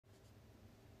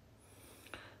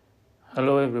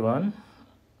Hello everyone,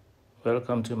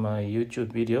 welcome to my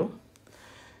YouTube video.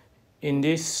 In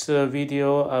this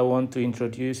video, I want to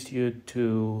introduce you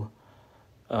to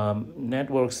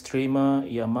network streamer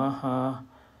Yamaha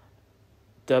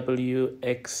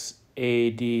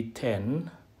WXAD10.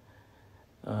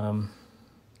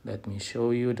 Let me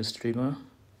show you the streamer.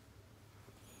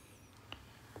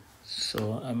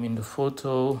 So I'm in the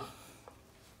photo.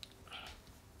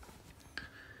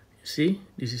 You see,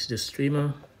 this is the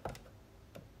streamer.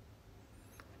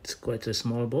 It's quite a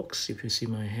small box if you see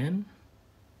my hand,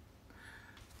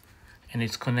 and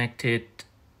it's connected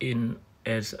in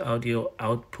as audio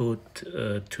output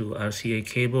to RCA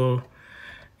cable,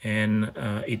 and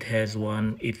it has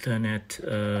one Ethernet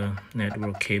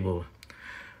network cable.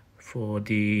 For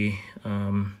the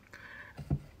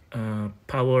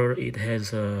power, it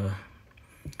has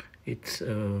its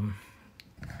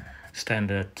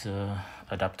standard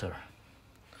adapter.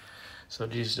 So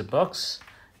this is the box.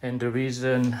 And the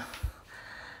reason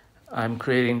I'm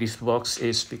creating this box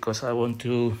is because I want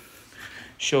to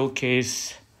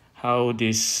showcase how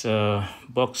this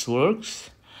box works,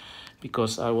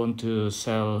 because I want to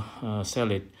sell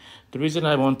it. The reason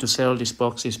I want to sell this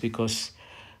box is because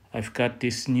I've got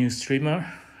this new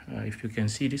streamer. If you can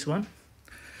see this one,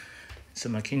 it's a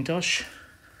Macintosh.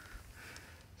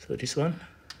 So this one.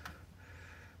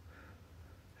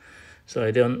 So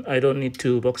I don't need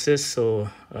two boxes, so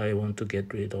I want to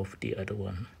get rid of the other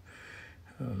one.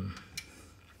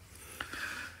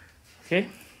 Okay,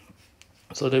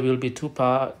 so there will be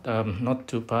not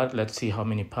two parts. Let's see how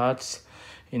many parts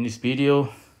in this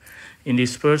video. In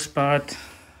this first part,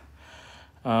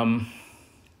 I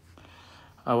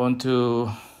want to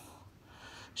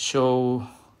show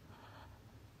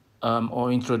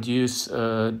or introduce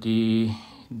the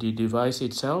device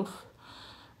itself,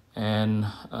 and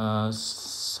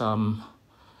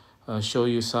show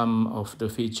you some of the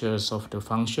features of the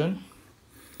function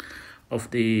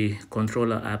of the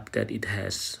controller app that it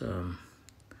has.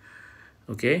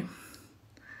 Okay,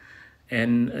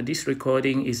 and this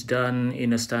recording is done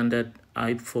in a standard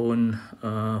iPhone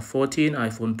 14,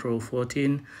 iPhone Pro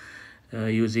 14,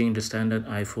 using the standard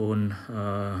iPhone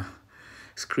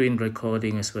screen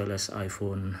recording as well as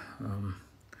iPhone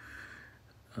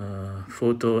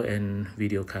photo and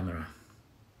video camera.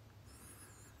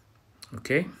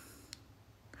 Okay,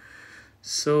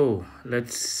 so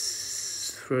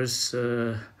let's first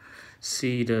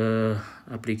see the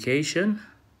application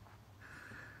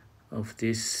of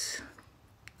this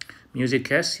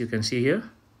MusicCast. You can see here.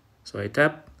 So I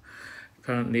tap.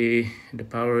 Currently the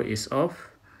power is off,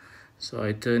 so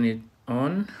I turn it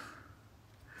on.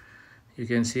 You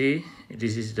can see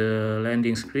this is the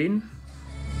landing screen.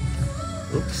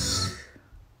 Oops,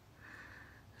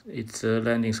 it's a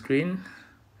landing screen.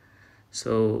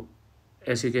 So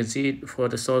as you can see, for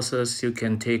the sources, you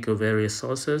can take various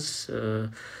sources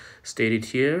stated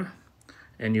here,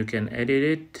 and you can edit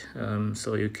it.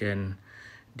 So you can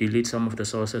delete some of the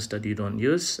sources that you don't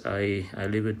use. I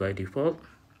leave it by default.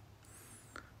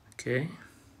 Okay,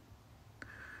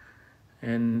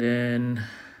 and then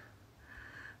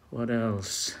what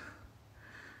else?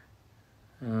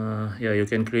 Yeah, you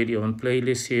can create your own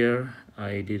playlist here.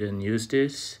 I didn't use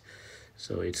this,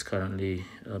 so it's currently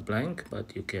blank,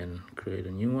 but you can create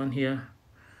a new one here.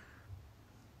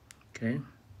 Okay,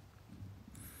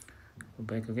 go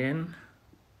back again.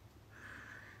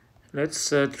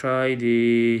 Let's try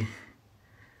the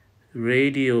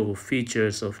radio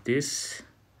features of this.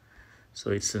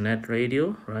 So it's a net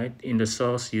radio, right? In the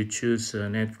source, you choose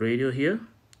net radio here.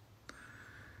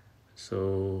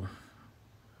 So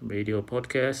radio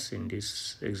podcast. In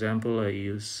this example, I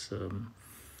use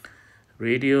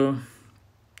radio.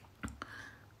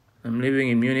 I'm living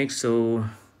in Munich, so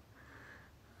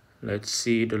let's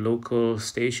see the local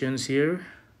stations here.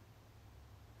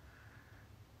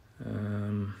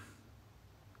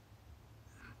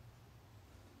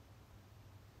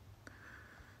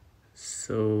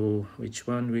 So which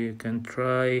one we can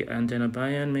try? Antenna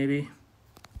Bayern maybe.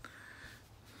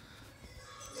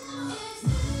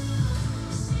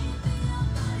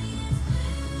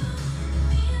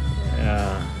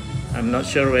 I'm not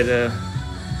sure whether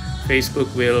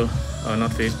Facebook will, or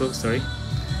not Facebook, sorry,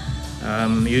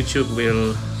 YouTube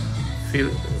will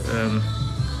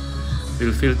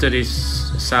filter this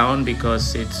sound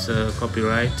because it's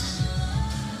copyright.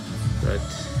 But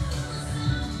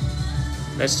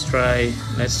let's try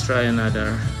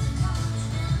another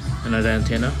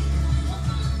antenna.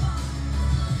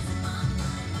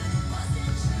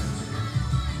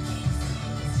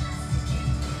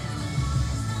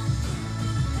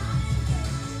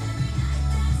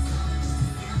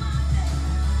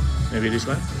 Maybe this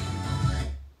one.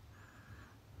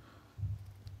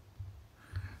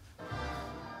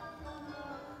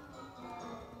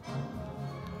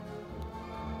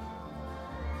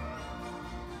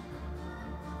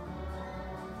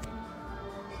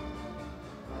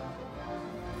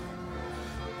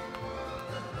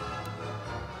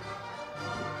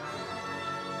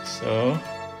 So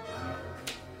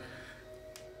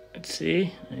let's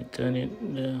see, I turn it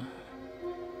the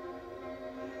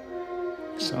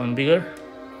sound bigger.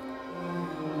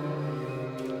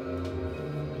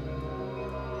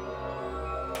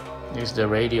 This is the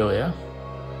radio, yeah.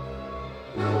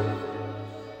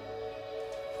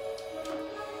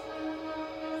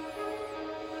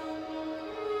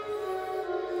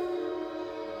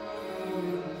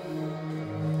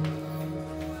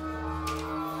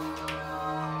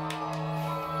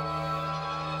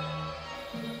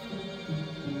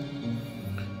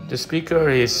 The speaker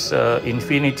is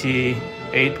Infinity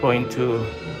 8.2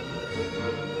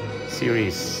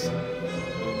 series.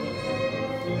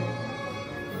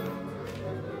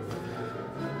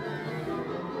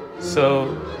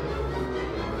 So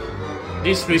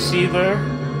this receiver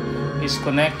is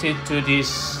connected to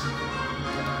this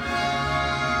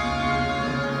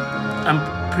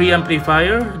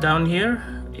preamplifier down here.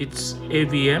 It's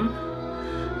AVM.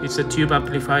 It's a tube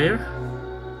amplifier.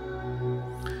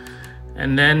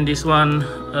 And then this one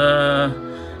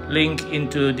link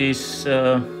into this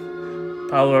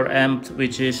power amp,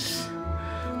 which is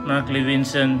Mark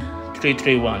Levinson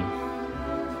 331.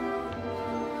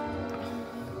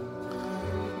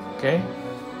 Okay,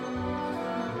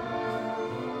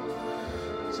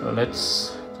 so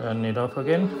let's turn it off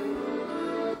again.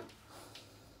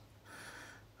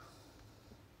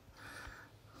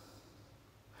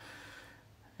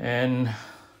 And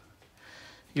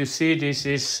you see this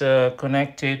is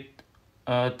connected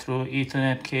through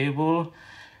Ethernet cable.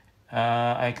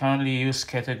 I currently use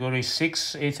category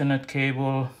 6 Ethernet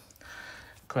cable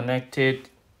connected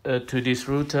to this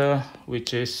router,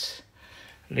 which is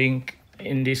linked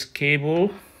in this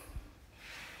cable,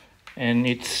 and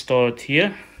it's stored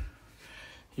here.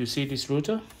 You see this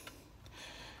router,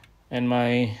 and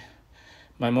my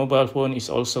mobile phone is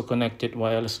also connected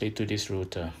wirelessly to this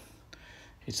router.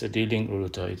 It's a D-Link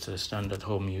router. It's a standard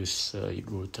home use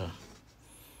router.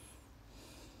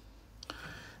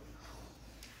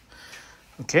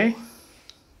 Okay.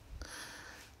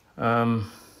 Yeah,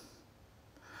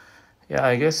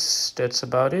 I guess that's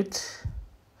about it.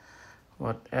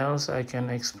 What else I can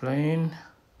explain?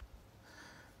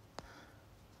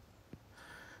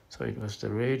 So it was the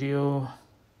radio.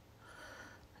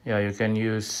 Yeah, you can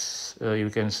use,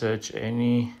 you can search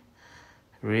any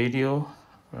radio,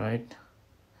 right?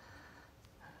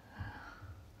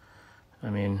 I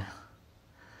mean,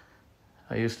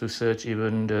 I used to search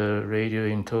even the radio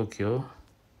in Tokyo.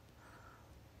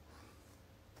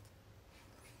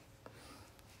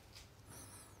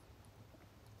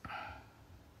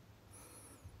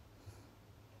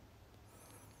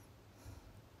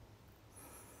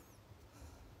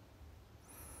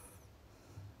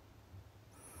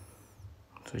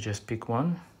 So just pick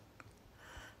one.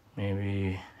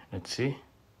 Maybe, let's see,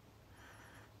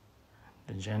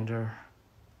 the gender.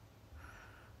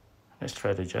 Let's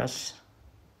try the jazz.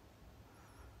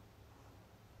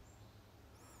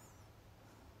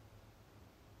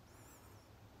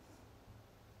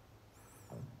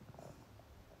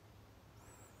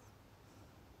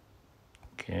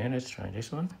 Okay, let's try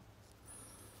this one.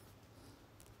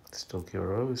 It's Tokyo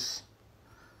Rose.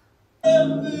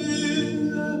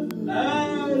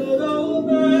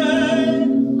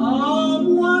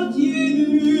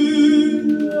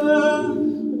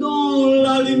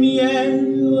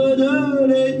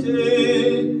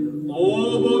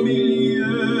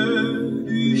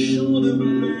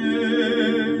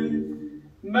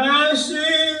 Mais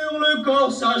sur le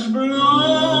corsage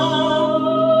blanc,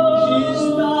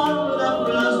 juste à la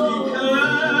place du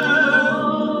cœur,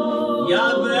 il y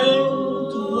avait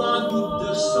 3 gouttes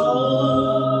de sang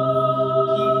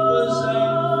qui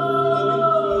faisaient comme une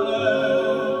fleur.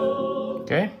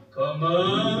 Okay. Comme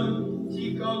un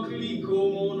petit coquelicot,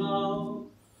 mon âme.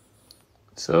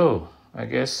 So, I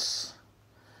guess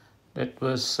that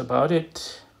was about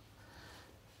it.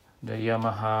 The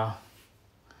Yamaha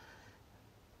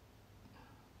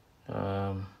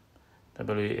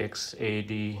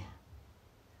WXAD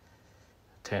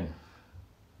 10.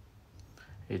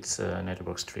 It's a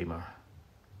network streamer.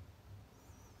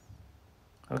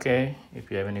 Okay,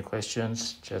 if you have any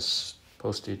questions, just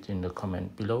post it in the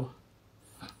comment below.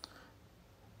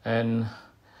 And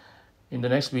in the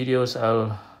next videos,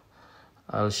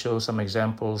 I'll show some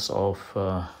examples of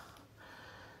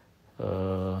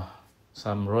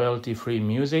some royalty-free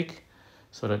music,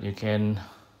 so that you can,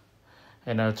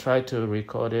 and I'll try to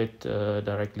record it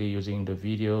directly using the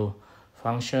video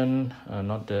function,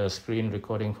 not the screen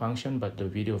recording function, but the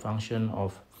video function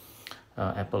of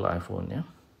Apple iPhone. Yeah.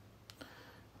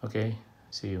 Okay,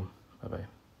 see you.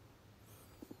 Bye-bye.